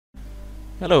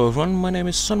Hello everyone, my name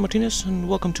is Sanmartinez and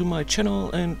welcome to my channel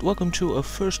and welcome to a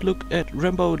first look at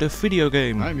Rambo the video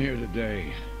game. I'm here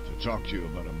today to talk to you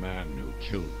about a man who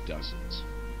killed dozens.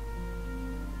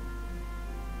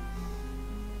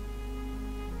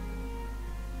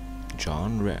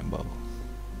 John Rambo.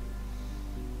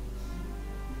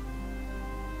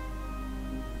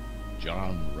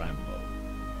 John Rambo.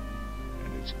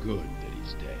 And it's good that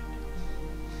he's dead.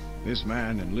 This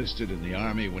man enlisted in the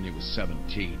army when he was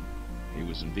 17. He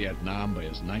was in Vietnam by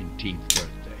his 19th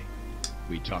birthday.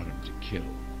 We taught him to kill.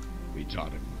 We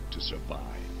taught him to survive.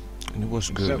 And it was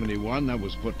In good. 71, that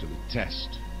was put to the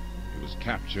test. He was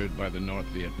captured by the North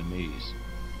Vietnamese.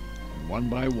 And one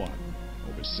by one,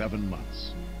 over 7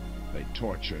 months, they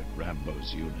tortured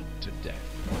Rambo's unit to death.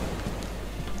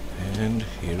 And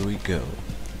here we go.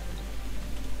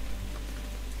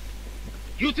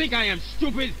 You think I am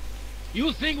stupid?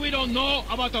 You think we don't know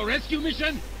about the rescue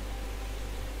mission?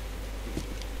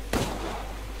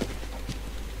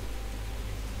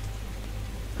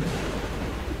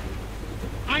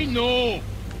 I know!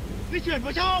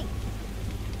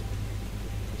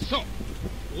 So,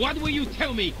 what will you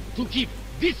tell me to keep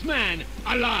this man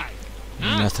alive?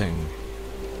 Huh? Nothing.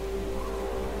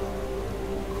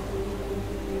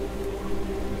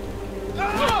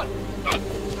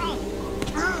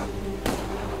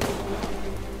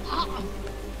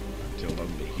 Until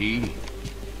only he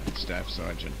and Staff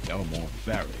Sergeant Elmore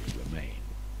Barry remain.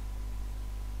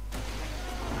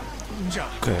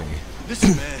 Okay.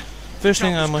 Listen, man. First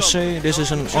thing I must say, this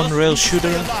is an on-rail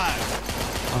shooter.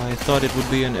 I thought it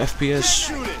would be an FPS,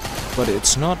 but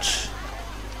it's not.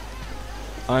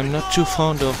 I'm not too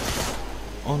fond of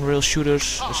on-rail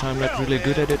shooters, as I'm not really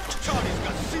good at it.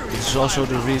 This is also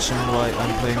the reason why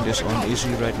I'm playing this on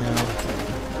easy right now.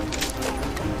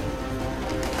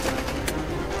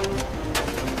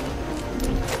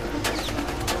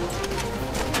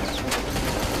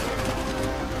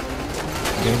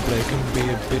 Gameplay can be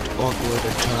a bit awkward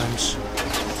at times.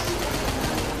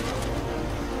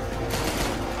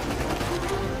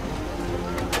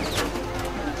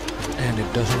 And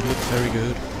it doesn't look very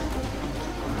good.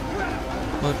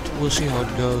 But we'll see how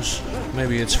it goes.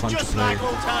 Maybe it's fun to play.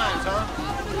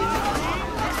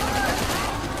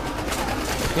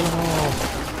 Kill them all!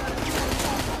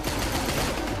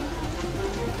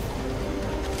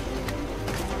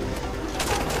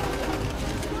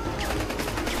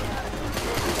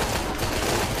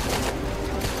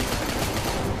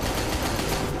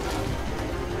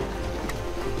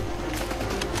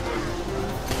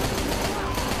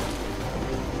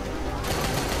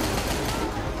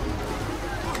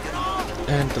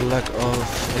 And the lack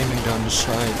of aiming down the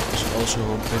side is also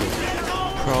a bit of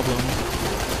a problem.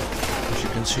 As you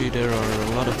can see, there are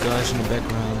a lot of guys in the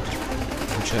background,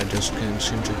 which I just can't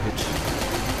seem to hit.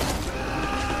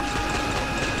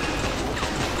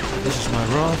 This is my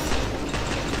Roth.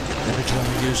 Every time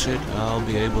I use it, I'll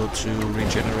be able to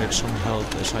regenerate some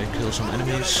health as I kill some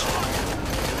enemies.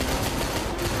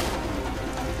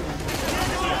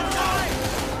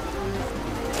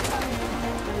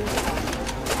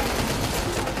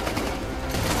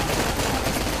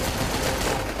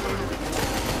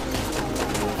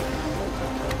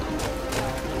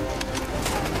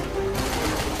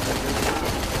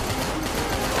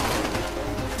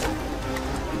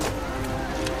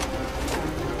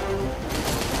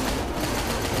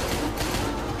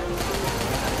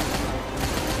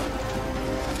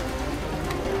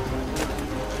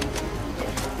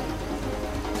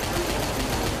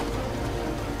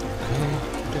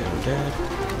 Dead.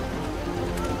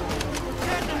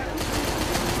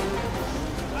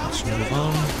 Let's move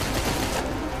on.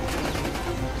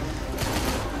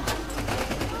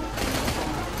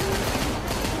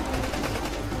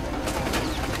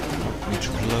 Need to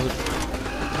reload.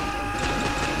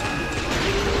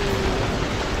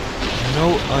 No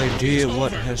idea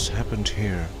what has happened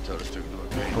here.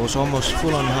 I was almost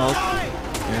full on health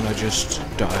and I just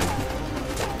died.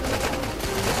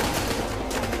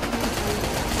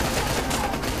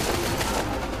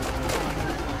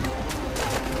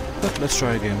 But let's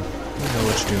try again. We know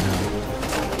what to do now.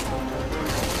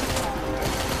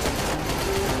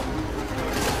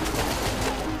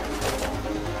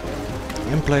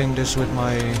 I'm playing this with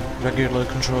my regular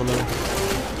controller,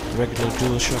 regular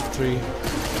DualShock 3.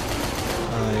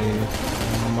 I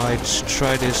might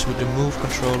try this with the Move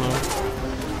controller.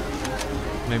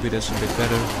 Maybe that's a bit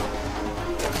better.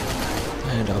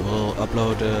 And I will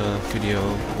upload a video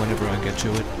whenever I get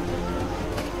to it.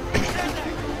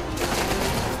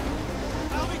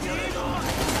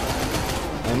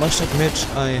 I must admit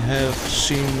I have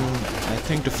seen, I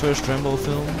think, the first Rambo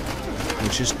film,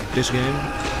 which is this game.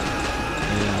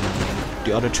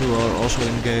 The other two are also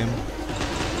in game,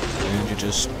 and you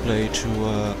just play to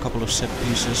a couple of set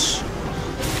pieces.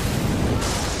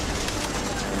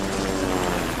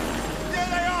 There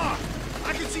they are!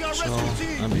 I can see our So rescue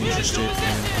team! I'm interested in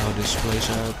how this plays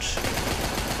out.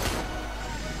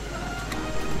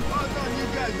 I thought you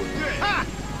guys were good. Ha!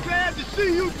 Glad to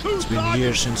see you too, It's been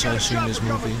years since I've seen this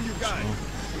movie, so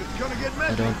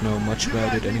I don't know much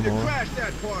about it anymore.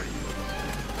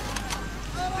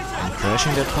 And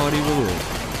crashing that party we will.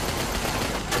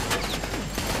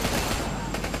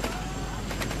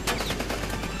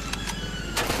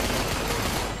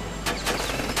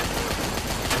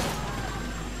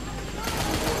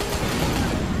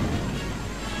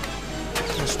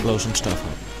 Let's blow some stuff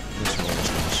up. That's always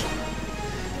nice.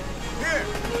 Here!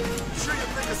 I'm sure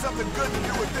you'll think of something good to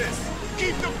do with this.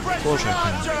 Keep the Of course pressure I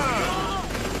on, John!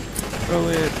 Throw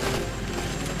it!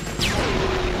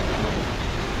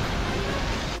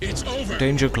 It's over.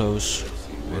 Danger close,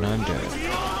 and I'm dead.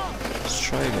 Let's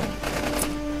try again.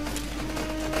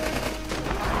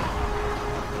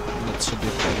 That's a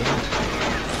bit better.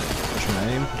 There's my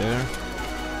aim, there.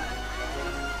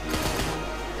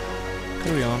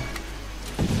 Carry on.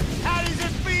 How does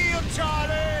it feel,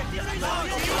 Charlie?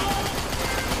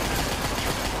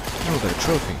 Oh, we got a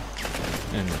trophy.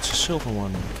 And it's a silver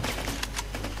one.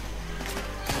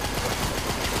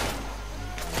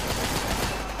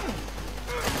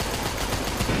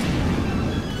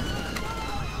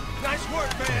 Nice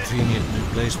work, man! Conveniently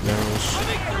placed barrels.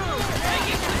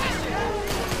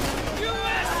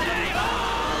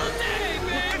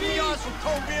 We're 50 yards from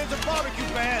cold beers and barbecue,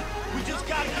 man! We just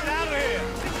gotta get out of here!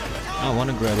 I want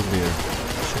to grab a beer.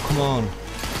 So come on.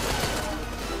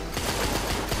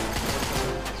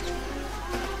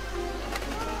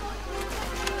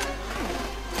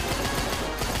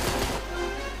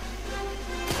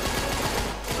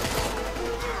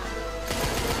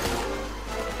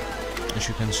 As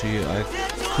you can see, I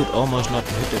could almost not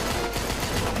hit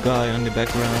the guy on the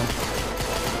background,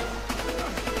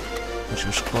 which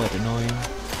was quite annoying.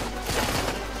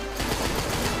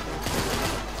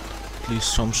 At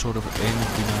least some sort of aim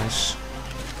would be nice.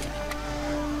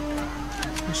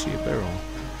 I see a barrel.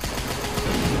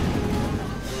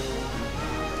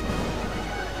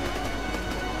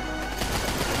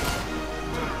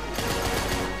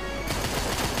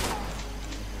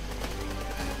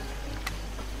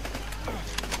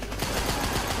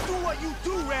 Do what you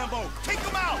do, Rambo! Take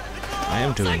him out! I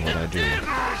am doing what I do.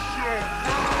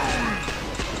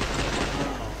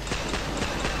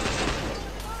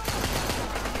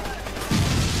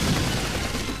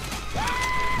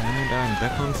 And I'm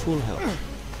back on full health.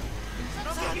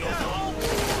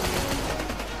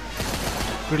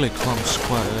 Really comes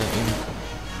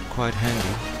quite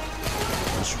handy.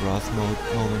 Those wrath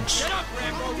moments.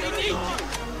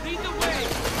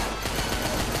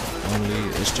 Only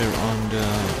is there on the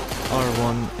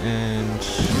R1 and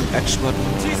X button.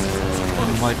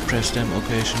 One might press them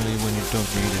occasionally when you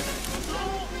don't need it.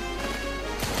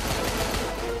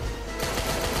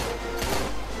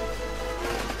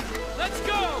 Let's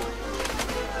go!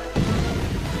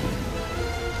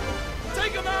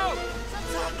 Take him out!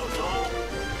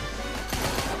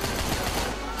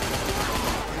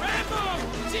 Rambo!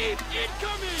 Jeep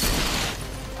incoming!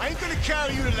 I ain't gonna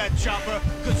carry you to that chopper,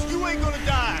 cause you ain't gonna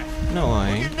die! No, I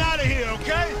We're ain't. getting out of here,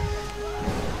 okay?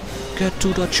 Get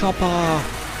to the chopper!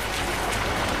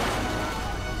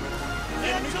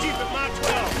 Enemy Jeep at my 12!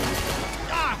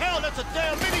 Ah, hell, that's a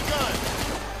damn minigun!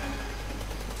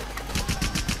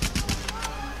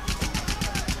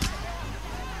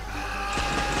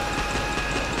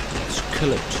 Let's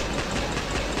kill it.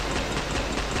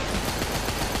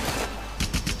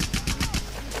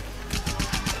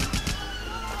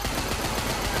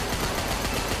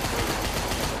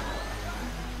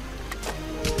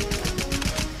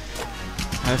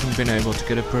 I haven't been able to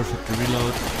get a perfect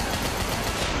reload,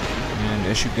 and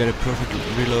as you get a perfect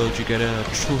reload you get a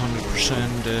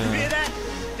 200% Hear that?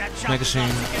 That chopper's magazine.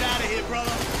 about to get out of here,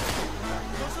 brother!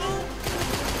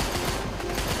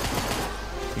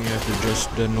 You have to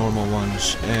just the normal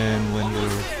ones, and when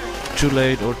you're too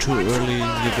late or too early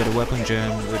you get a weapon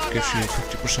jam that gives you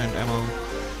 50% ammo,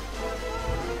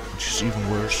 which is even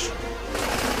worse.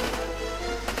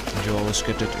 And you always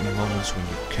get it in the moments when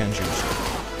you can't use it.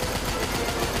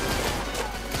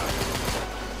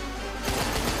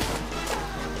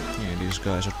 These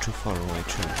guys are too far away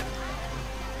too. I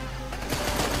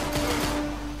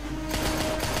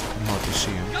can hardly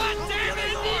see him. God damn it,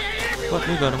 in the air everywhere! But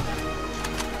we got him.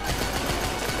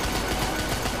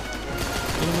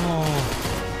 Kill them all.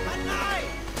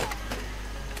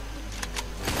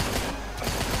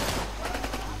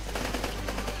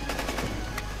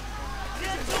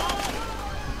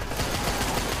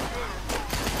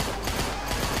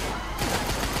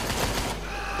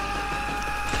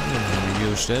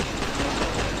 lose that.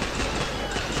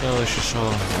 So as you saw,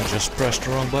 I just pressed the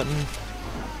wrong button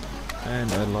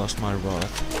and I lost my rod,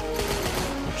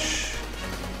 which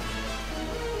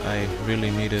I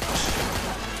really needed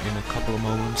in a couple of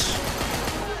moments.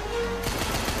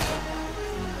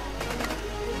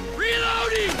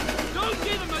 Reloading! Don't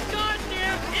give him a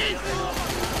goddamn inch!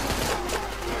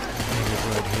 I need it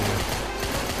right here.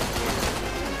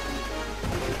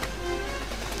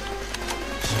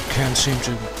 So I can't seem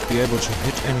to be able to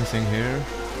hit anything here.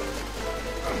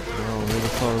 They're all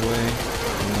really far away.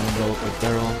 I'm gonna blow up a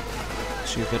barrel,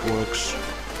 see if that works.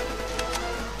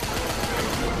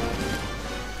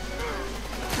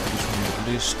 This one at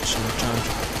least some time to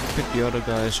pick the other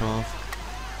guys off.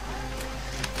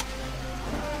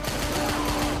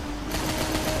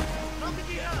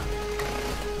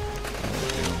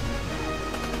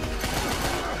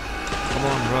 Come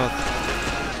on, Roth.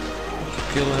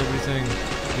 Kill everything.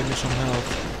 Give me some health.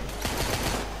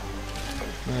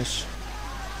 Nice.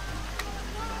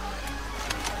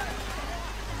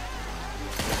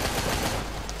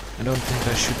 I don't think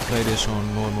I should play this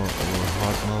on normal or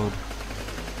hard mode.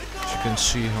 As you can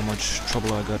see how much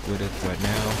trouble I got with it right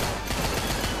now.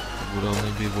 It would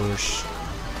only be worse.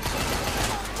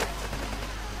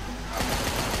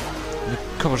 The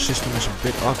cover system is a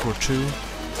bit awkward too,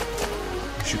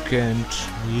 as you can't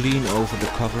lean over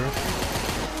the cover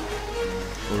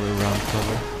or around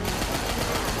cover.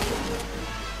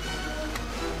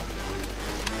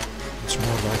 It's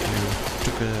more like you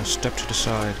took a step to the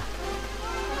side.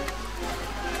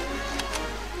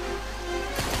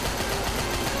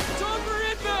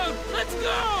 Let's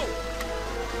go!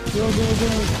 Go, go,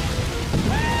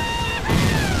 go!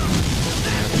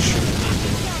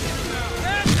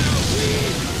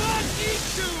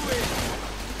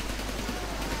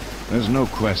 There's no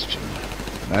question.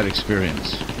 That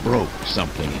experience broke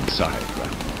something inside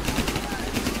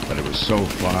Rambo. But it was so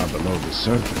far below the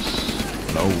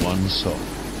surface, no one saw.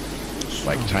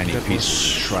 Like tiny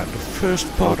pieces of shrapnel, the first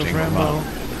part of floating Rambo. around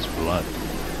in his blood,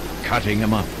 cutting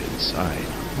him up inside.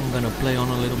 I'm gonna play on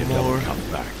a little You more. never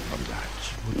come back from that.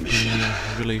 Would be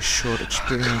a really short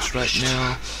experience right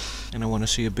now, and I want to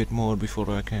see a bit more before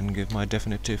I can give my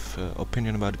definitive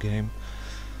opinion about the game.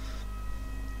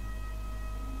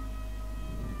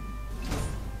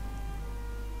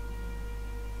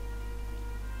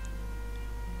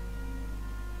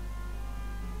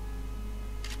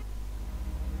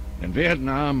 In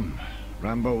Vietnam,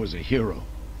 Rambo was a hero.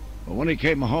 But when he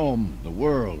came home, the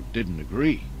world didn't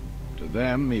agree. To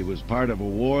them, he was part of a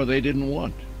war they didn't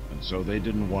want, and so they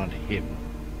didn't want him.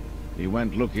 He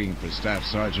went looking for Staff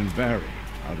Sergeant Barry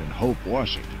out in Hope,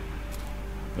 Washington.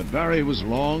 But Barry was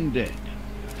long dead.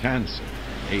 Cancer,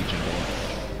 Agent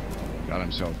Orange. Got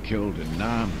himself killed in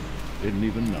Nam, didn't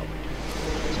even know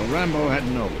it. So Rambo had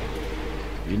no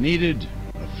one. He needed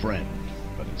a friend,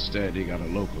 but instead he got a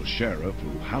local sheriff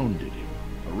who hounded him,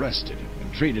 arrested him,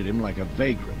 and treated him like a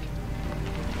vagrant.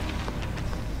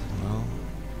 Well,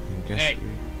 I guess Hey, we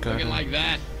gotta looking like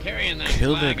that, carrying that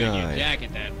kill the flag on your guy.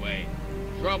 jacket that way.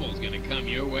 Trouble's gonna come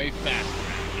your way fast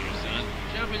around here, son.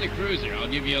 Jump in the cruiser, I'll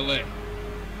give you a lift.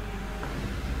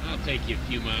 I'll take you a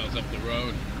few miles up the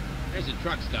road. There's a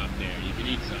truck stop there, you can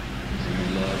eat something. Is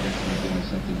there law against me doing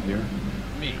something here?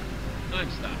 Me, I'm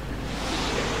stopping.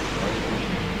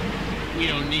 We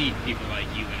don't need people like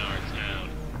you in our town.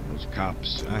 Those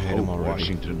cops in I hate him Hope, already.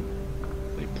 Washington,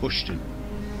 they pushed him.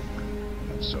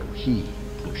 And so he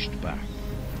pushed back.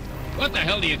 What the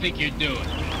hell do you think you're doing?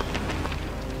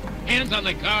 Hands on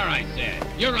the car, I said.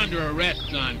 You're under arrest,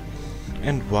 son.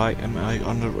 And why am I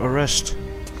under arrest?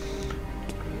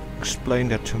 Explain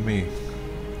that to me.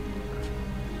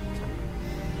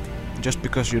 Just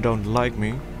because you don't like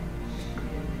me?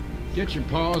 Get your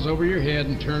paws over your head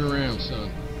and turn around,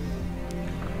 son.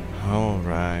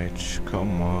 Alright,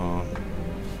 come on.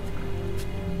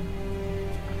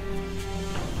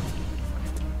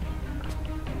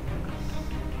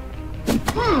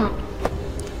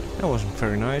 That wasn't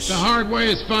very nice. The hard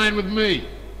way is fine with me.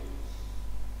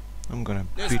 I'm gonna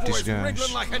This beat these boy's guys.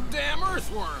 wriggling like a damn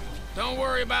earthworm. Don't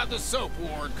worry about the soap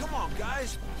ward. Come on,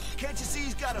 guys. Can't you see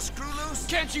he's got a screw loose?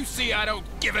 Can't you see I don't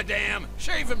give a damn?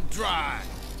 Shave him dry.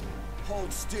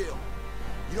 Hold still.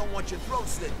 You don't want your throat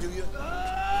slit, do you?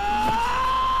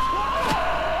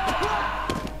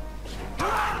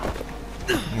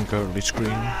 Girly scream.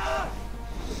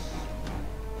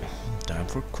 Time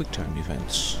for quick time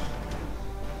events.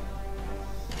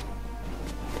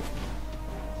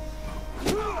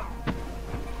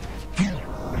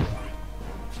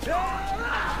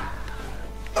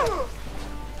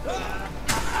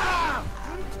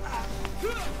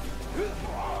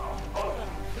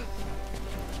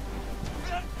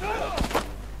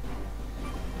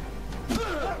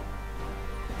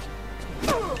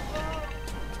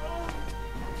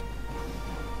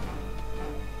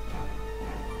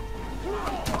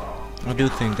 I do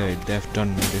think they've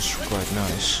done this quite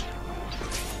nice.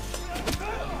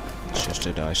 It's just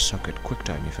that I suck at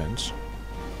quick-time events.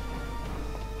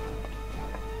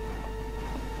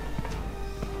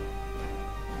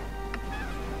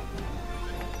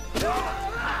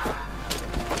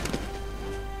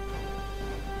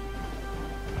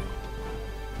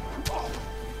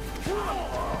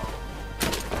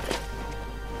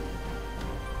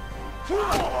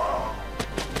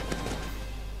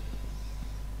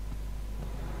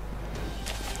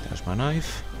 There's my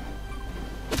knife.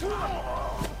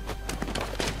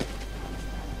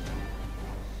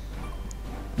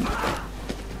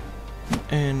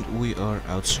 And we are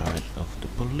outside of the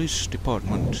police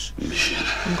department.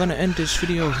 I'm gonna end this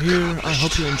video here. I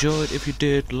hope you enjoyed. If you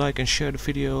did, like and share the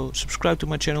video. Subscribe to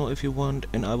my channel if you want,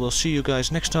 and I will see you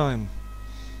guys next time.